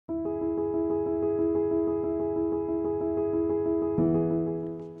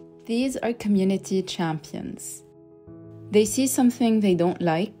These are community champions. They see something they don't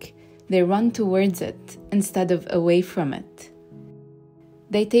like, they run towards it instead of away from it.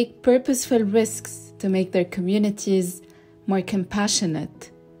 They take purposeful risks to make their communities more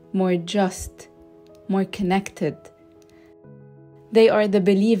compassionate, more just, more connected. They are the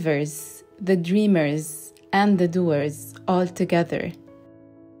believers, the dreamers, and the doers all together.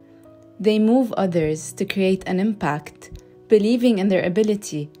 They move others to create an impact, believing in their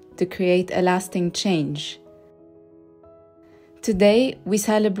ability to create a lasting change. Today, we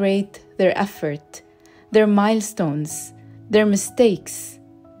celebrate their effort, their milestones, their mistakes,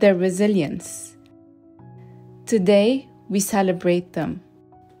 their resilience. Today, we celebrate them.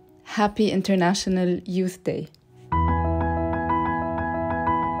 Happy International Youth Day.